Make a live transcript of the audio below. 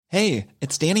Hey,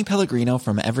 it's Danny Pellegrino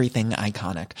from Everything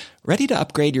Iconic. Ready to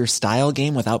upgrade your style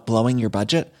game without blowing your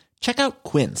budget? Check out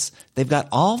Quince. They've got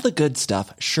all the good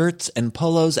stuff, shirts and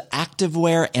polos,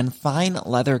 activewear, and fine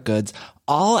leather goods,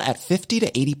 all at 50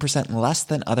 to 80% less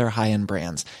than other high-end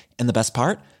brands. And the best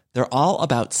part? They're all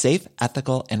about safe,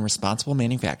 ethical, and responsible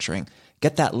manufacturing.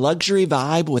 Get that luxury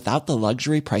vibe without the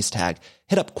luxury price tag.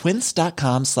 Hit up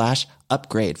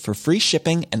quince.com/upgrade for free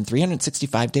shipping and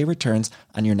 365-day returns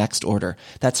on your next order.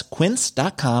 That's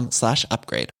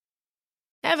quince.com/upgrade.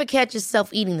 Ever catch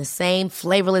yourself eating the same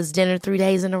flavorless dinner 3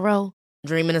 days in a row?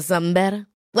 Dreaming of something better?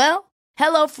 Well,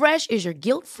 HelloFresh is your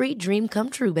guilt-free dream come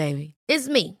true, baby. It's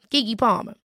me, Keke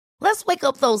Palmer. Let's wake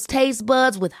up those taste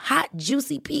buds with hot,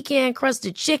 juicy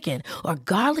pecan-crusted chicken or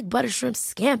garlic butter shrimp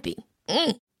scampi.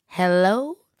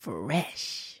 Hello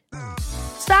Fresh.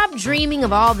 Stop dreaming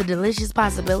of all the delicious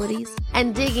possibilities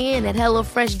and dig in at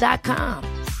HelloFresh.com.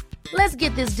 Let's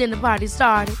get this dinner party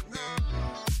started.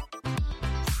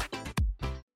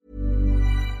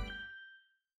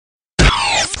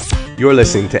 You're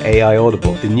listening to AI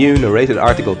Audible, the new narrated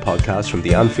article podcast from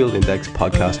the Anfield Index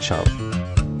podcast channel.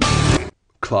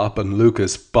 Klopp and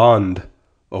Lucas bond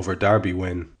over Derby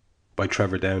win by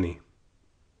Trevor Downey.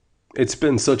 It's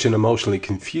been such an emotionally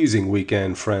confusing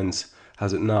weekend, friends,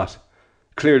 has it not?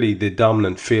 Clearly the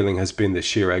dominant feeling has been the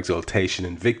sheer exultation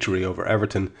and victory over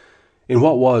Everton in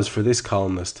what was, for this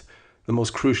columnist, the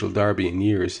most crucial derby in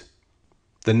years.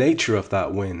 The nature of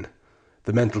that win,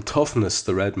 the mental toughness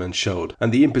the Redmen showed,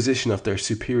 and the imposition of their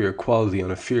superior quality on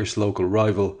a fierce local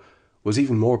rival was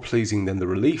even more pleasing than the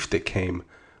relief that came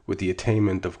with the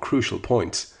attainment of crucial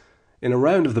points in a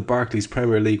round of the Barclays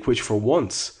Premier League which for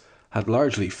once had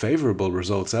largely favourable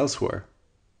results elsewhere.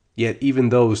 Yet even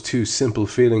those two simple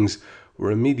feelings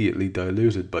were immediately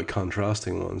diluted by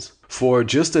contrasting ones. For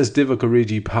just as Divock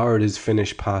Origi powered his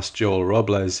finish past Joel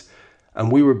Robles,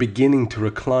 and we were beginning to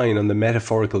recline on the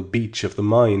metaphorical beach of the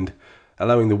mind,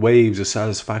 allowing the waves of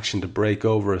satisfaction to break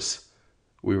over us,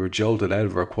 we were jolted out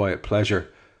of our quiet pleasure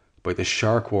by the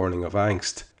shark warning of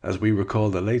angst as we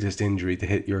recalled the latest injury to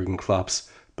hit Jurgen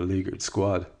Klopp's beleaguered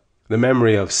squad. The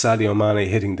memory of Sadio Mane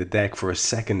hitting the deck for a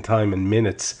second time in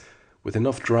minutes, with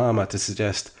enough drama to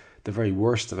suggest the very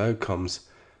worst of outcomes,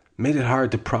 made it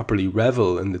hard to properly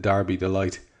revel in the derby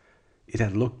delight. It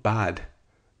had looked bad,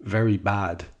 very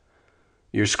bad.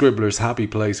 Your scribbler's happy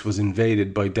place was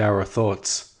invaded by dour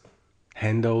thoughts.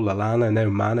 Hendo, Lallana, now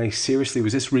Mane, seriously,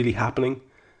 was this really happening?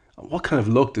 What kind of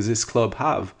luck does this club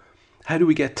have? How do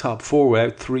we get top four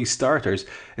without three starters,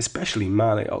 especially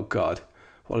Mane? Oh God,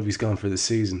 what if he's gone for the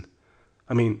season?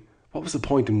 I mean, what was the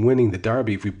point in winning the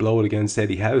derby if we blow it against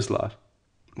Eddie Howe's lot?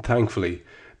 Thankfully,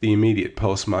 the immediate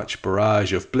post-match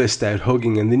barrage of blissed-out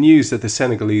hugging and the news that the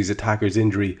Senegalese attacker's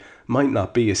injury might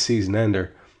not be a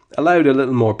season-ender allowed a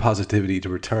little more positivity to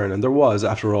return, and there was,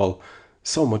 after all,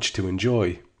 so much to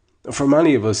enjoy. For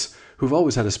many of us who've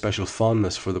always had a special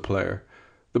fondness for the player,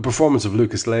 the performance of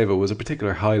Lucas Leiva was a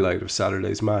particular highlight of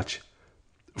Saturday's match.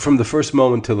 From the first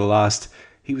moment till the last,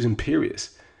 he was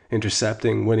imperious,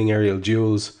 intercepting, winning aerial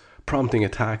duels, prompting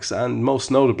attacks, and,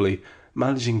 most notably,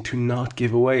 managing to not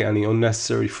give away any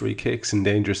unnecessary free kicks in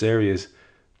dangerous areas.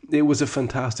 It was a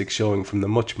fantastic showing from the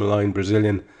much-maligned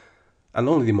Brazilian, and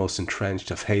only the most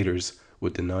entrenched of haters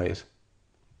would deny it.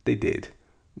 They did,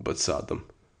 but sod them.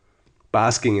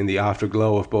 Basking in the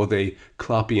afterglow of both a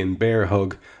Kloppian bear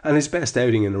hug and his best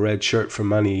outing in a red shirt for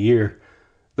many a year,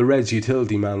 the Reds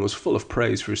utility man was full of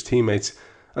praise for his teammates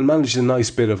and managed a nice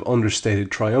bit of understated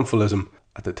triumphalism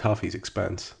at the Toffees'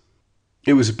 expense.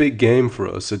 It was a big game for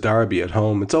us, a derby at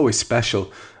home. It's always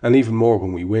special, and even more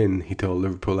when we win, he told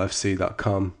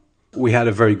LiverpoolFC.com. We had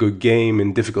a very good game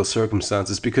in difficult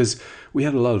circumstances because we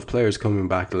had a lot of players coming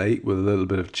back late with a little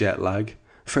bit of jet lag.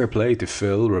 Fair play to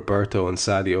Phil, Roberto and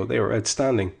Sadio, they were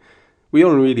outstanding. We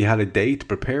only really had a day to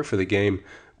prepare for the game,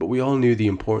 but we all knew the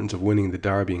importance of winning the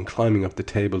derby and climbing up the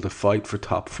table to fight for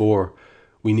top four.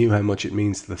 We knew how much it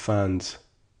means to the fans.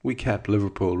 We kept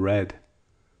Liverpool red.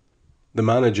 The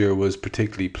manager was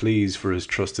particularly pleased for his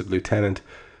trusted lieutenant,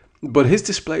 but his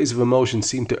displays of emotion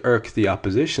seemed to irk the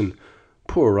opposition.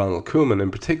 Poor Ronald Koeman in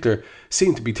particular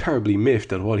seemed to be terribly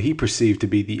miffed at what he perceived to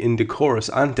be the indecorous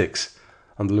antics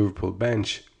on the Liverpool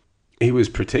bench. He was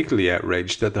particularly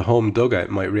outraged that the home dugout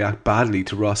might react badly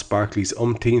to Ross Barkley's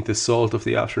umpteenth assault of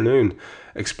the afternoon,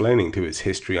 explaining to his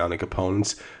histrionic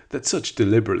opponents that such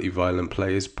deliberately violent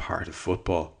play is part of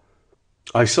football.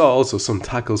 I saw also some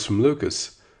tackles from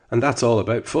Lucas, and that's all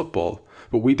about football,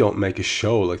 but we don't make a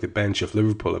show like the bench of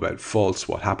Liverpool about faults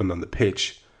what happened on the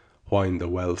pitch, whined the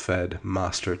well-fed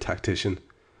master tactician.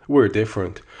 We're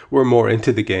different. We're more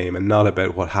into the game and not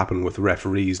about what happened with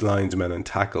referees, linesmen and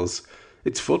tackles.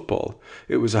 It's football.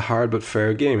 It was a hard but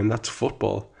fair game, and that's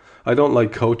football. I don't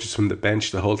like coaches from the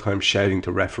bench the whole time shouting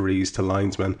to referees, to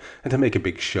linesmen, and to make a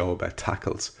big show about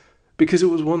tackles. Because it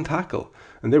was one tackle,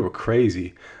 and they were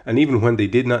crazy, and even when they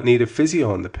did not need a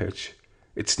physio on the pitch.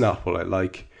 It's not what I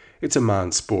like. It's a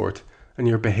man's sport, and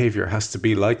your behaviour has to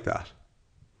be like that.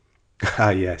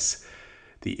 Ah yes,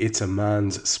 the "it's a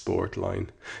man's sport" line.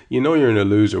 You know you're in a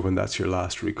loser when that's your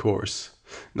last recourse.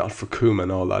 Not for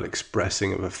Koeman, all that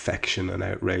expressing of affection and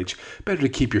outrage. Better to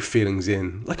keep your feelings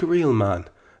in, like a real man,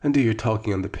 and do your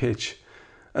talking on the pitch.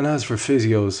 And as for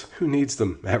physios, who needs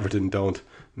them? Everton don't.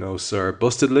 No sir.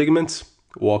 Busted ligaments?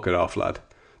 Walk it off, lad.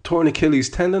 Torn Achilles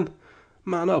tendon?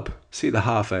 Man up, see the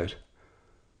half out.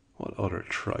 What utter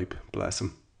tripe, bless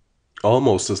him.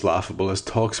 Almost as laughable as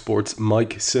TalkSport's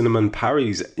Mike Cinnamon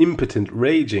Parry's impotent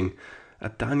raging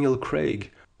at Daniel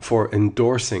Craig for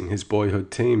endorsing his boyhood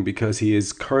team because he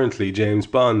is currently James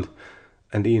Bond,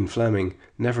 and Ian Fleming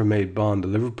never made Bond a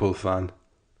Liverpool fan.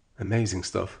 Amazing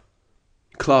stuff.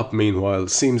 Klopp, meanwhile,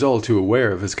 seems all too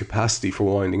aware of his capacity for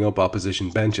winding up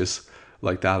opposition benches,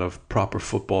 like that of proper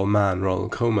football man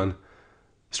Ronald Koeman.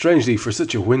 Strangely, for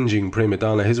such a whinging prima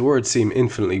donna, his words seem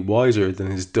infinitely wiser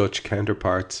than his Dutch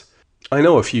counterparts. I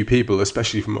know a few people,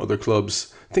 especially from other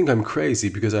clubs, think I'm crazy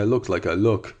because I look like I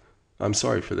look. I'm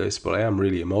sorry for this, but I am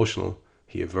really emotional,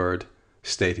 he averred,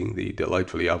 stating the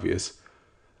delightfully obvious.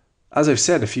 As I've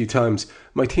said a few times,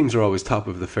 my teams are always top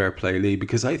of the Fair Play League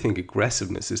because I think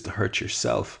aggressiveness is to hurt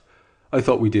yourself. I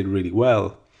thought we did really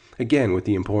well, again with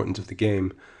the importance of the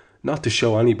game, not to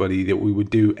show anybody that we would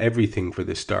do everything for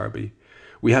this derby.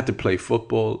 We had to play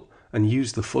football and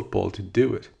use the football to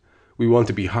do it. We want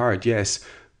to be hard, yes,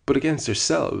 but against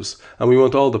ourselves, and we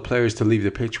want all the players to leave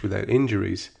the pitch without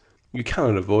injuries. You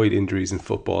cannot avoid injuries in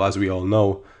football, as we all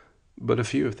know, but a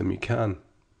few of them you can.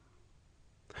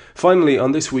 Finally,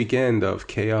 on this weekend of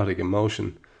chaotic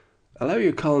emotion, allow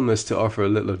your columnist to offer a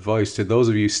little advice to those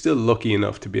of you still lucky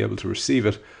enough to be able to receive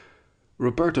it.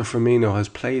 Roberto Firmino has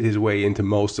played his way into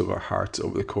most of our hearts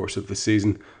over the course of the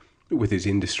season, with his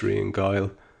industry and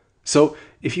guile. So,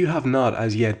 if you have not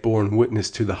as yet borne witness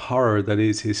to the horror that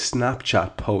is his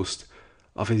Snapchat post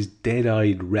of his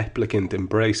dead-eyed replicant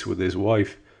embrace with his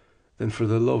wife, then for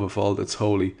the love of all that's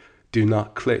holy, do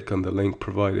not click on the link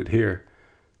provided here.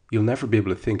 You'll never be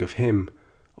able to think of him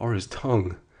or his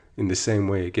tongue in the same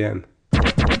way again.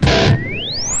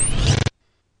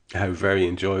 How very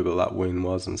enjoyable that win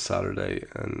was on Saturday,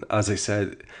 and as I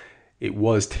said, it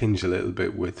was tinged a little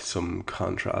bit with some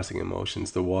contrasting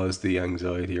emotions. There was the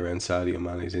anxiety around Sadio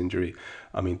Mane's injury.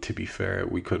 I mean, to be fair,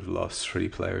 we could have lost 3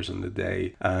 players on the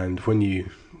day, and when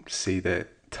you see the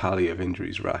tally of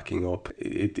injuries racking up,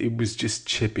 it was just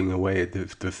chipping away at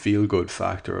the feel-good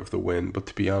factor of the win. But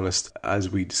to be honest, as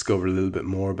we discover a little bit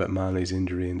more about Mane's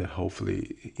injury and that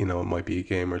hopefully, it might be a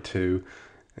game or two,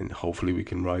 and hopefully we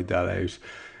can ride that out,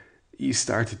 you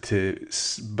started to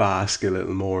bask a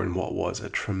little more in what was a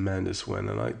tremendous win.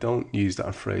 And I don't use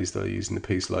that phrase that I use in the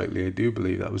piece lightly. I do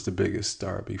believe that was the biggest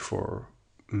derby for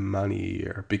many a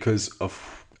year because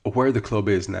of where the club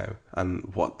is now and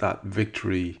what that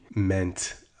victory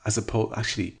meant, as opposed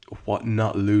actually what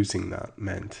not losing that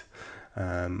meant.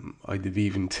 I'd have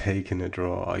even taken a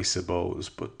draw, I suppose,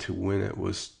 but to win it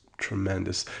was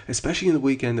tremendous, especially in the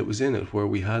weekend that was in it, where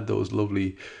we had those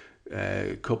lovely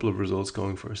couple of results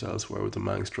going for ourselves, where with the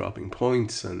Manx dropping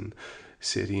points and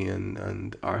City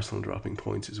and Arsenal dropping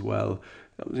points as well.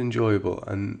 That was enjoyable,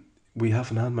 and we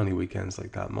haven't had many weekends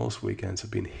like that. Most weekends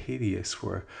have been hideous,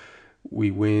 where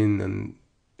we win and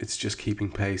it's just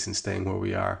keeping pace and staying where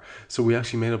we are. So we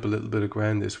actually made up a little bit of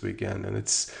ground this weekend, and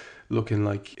it's looking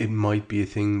like it might be a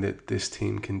thing that this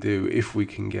team can do if we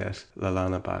can get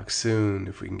Lallana back soon,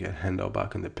 if we can get Hendo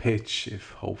back on the pitch,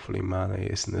 if hopefully Mane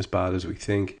isn't as bad as we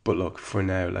think. But look, for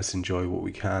now, let's enjoy what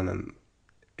we can, and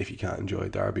if you can't enjoy a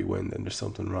derby win, then there's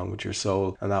something wrong with your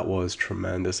soul. And that was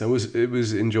tremendous. It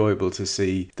was enjoyable to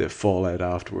see the fallout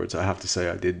afterwards. I have to say,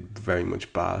 I did very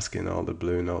much bask in all the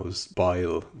Blue Nose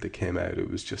bile that came out. It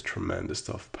was just tremendous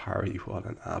stuff. Parry, what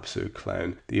an absolute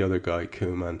clown. The other guy,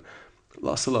 Koeman,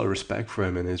 lost a lot of respect for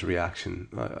him in his reaction.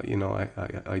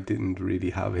 I didn't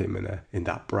really have him in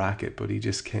that bracket, but he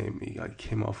just came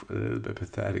off a little bit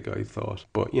pathetic, I thought.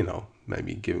 But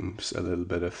maybe give him a little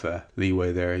bit of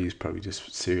leeway there. He's probably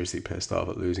just seriously pissed off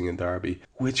at losing in Derby,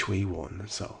 which we won.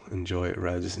 So enjoy it,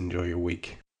 Reg. Enjoy your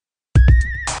week.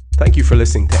 Thank you for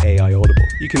listening to AI Audible.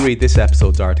 You can read this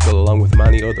episode's article along with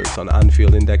many others on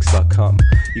AnfieldIndex.com.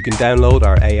 You can download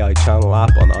our AI channel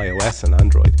app on iOS and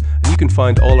Android. And you can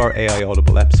find all our AI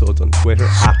Audible episodes on Twitter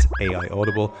at AI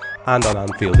Audible and on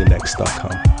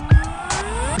AnfieldIndex.com.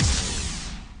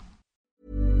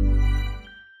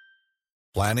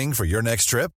 Planning for your next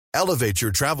trip? Elevate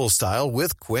your travel style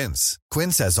with Quince.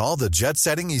 Quince has all the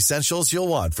jet-setting essentials you'll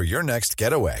want for your next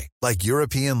getaway, like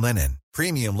European linen,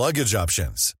 premium luggage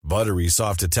options, buttery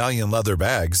soft Italian leather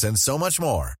bags, and so much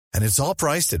more. And it's all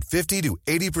priced at 50 to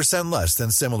 80% less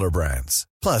than similar brands.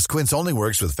 Plus, Quince only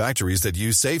works with factories that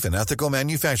use safe and ethical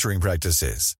manufacturing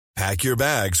practices. Pack your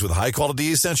bags with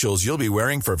high-quality essentials you'll be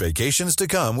wearing for vacations to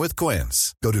come with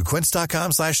Quince. Go to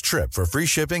quince.com/trip for free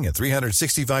shipping and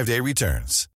 365-day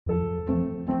returns.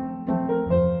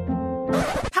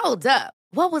 Hold up.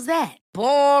 What was that?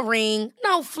 Boring.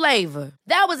 No flavor.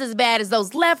 That was as bad as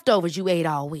those leftovers you ate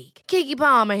all week. Keke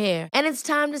Palmer here, and it's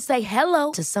time to say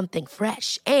hello to something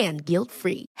fresh and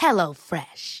guilt-free. Hello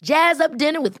Fresh. Jazz up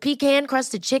dinner with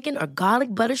pecan-crusted chicken or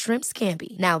garlic butter shrimp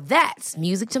scampi. Now that's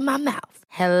music to my mouth.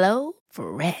 Hello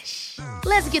Fresh.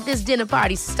 Let's get this dinner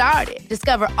party started.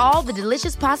 Discover all the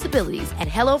delicious possibilities at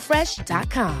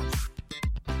HelloFresh.com.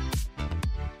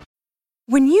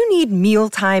 When you need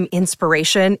mealtime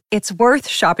inspiration, it's worth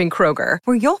shopping Kroger,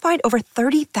 where you'll find over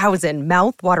 30,000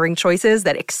 mouth-watering choices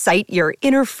that excite your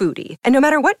inner foodie. And no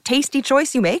matter what tasty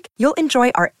choice you make, you'll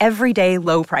enjoy our everyday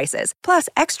low prices, plus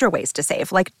extra ways to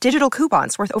save, like digital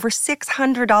coupons worth over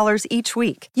 $600 each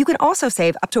week. You can also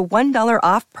save up to $1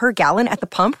 off per gallon at the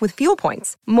pump with fuel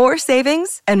points. More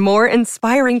savings and more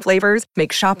inspiring flavors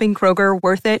make shopping Kroger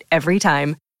worth it every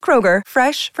time. Kroger,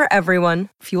 fresh for everyone.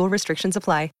 Fuel restrictions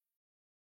apply.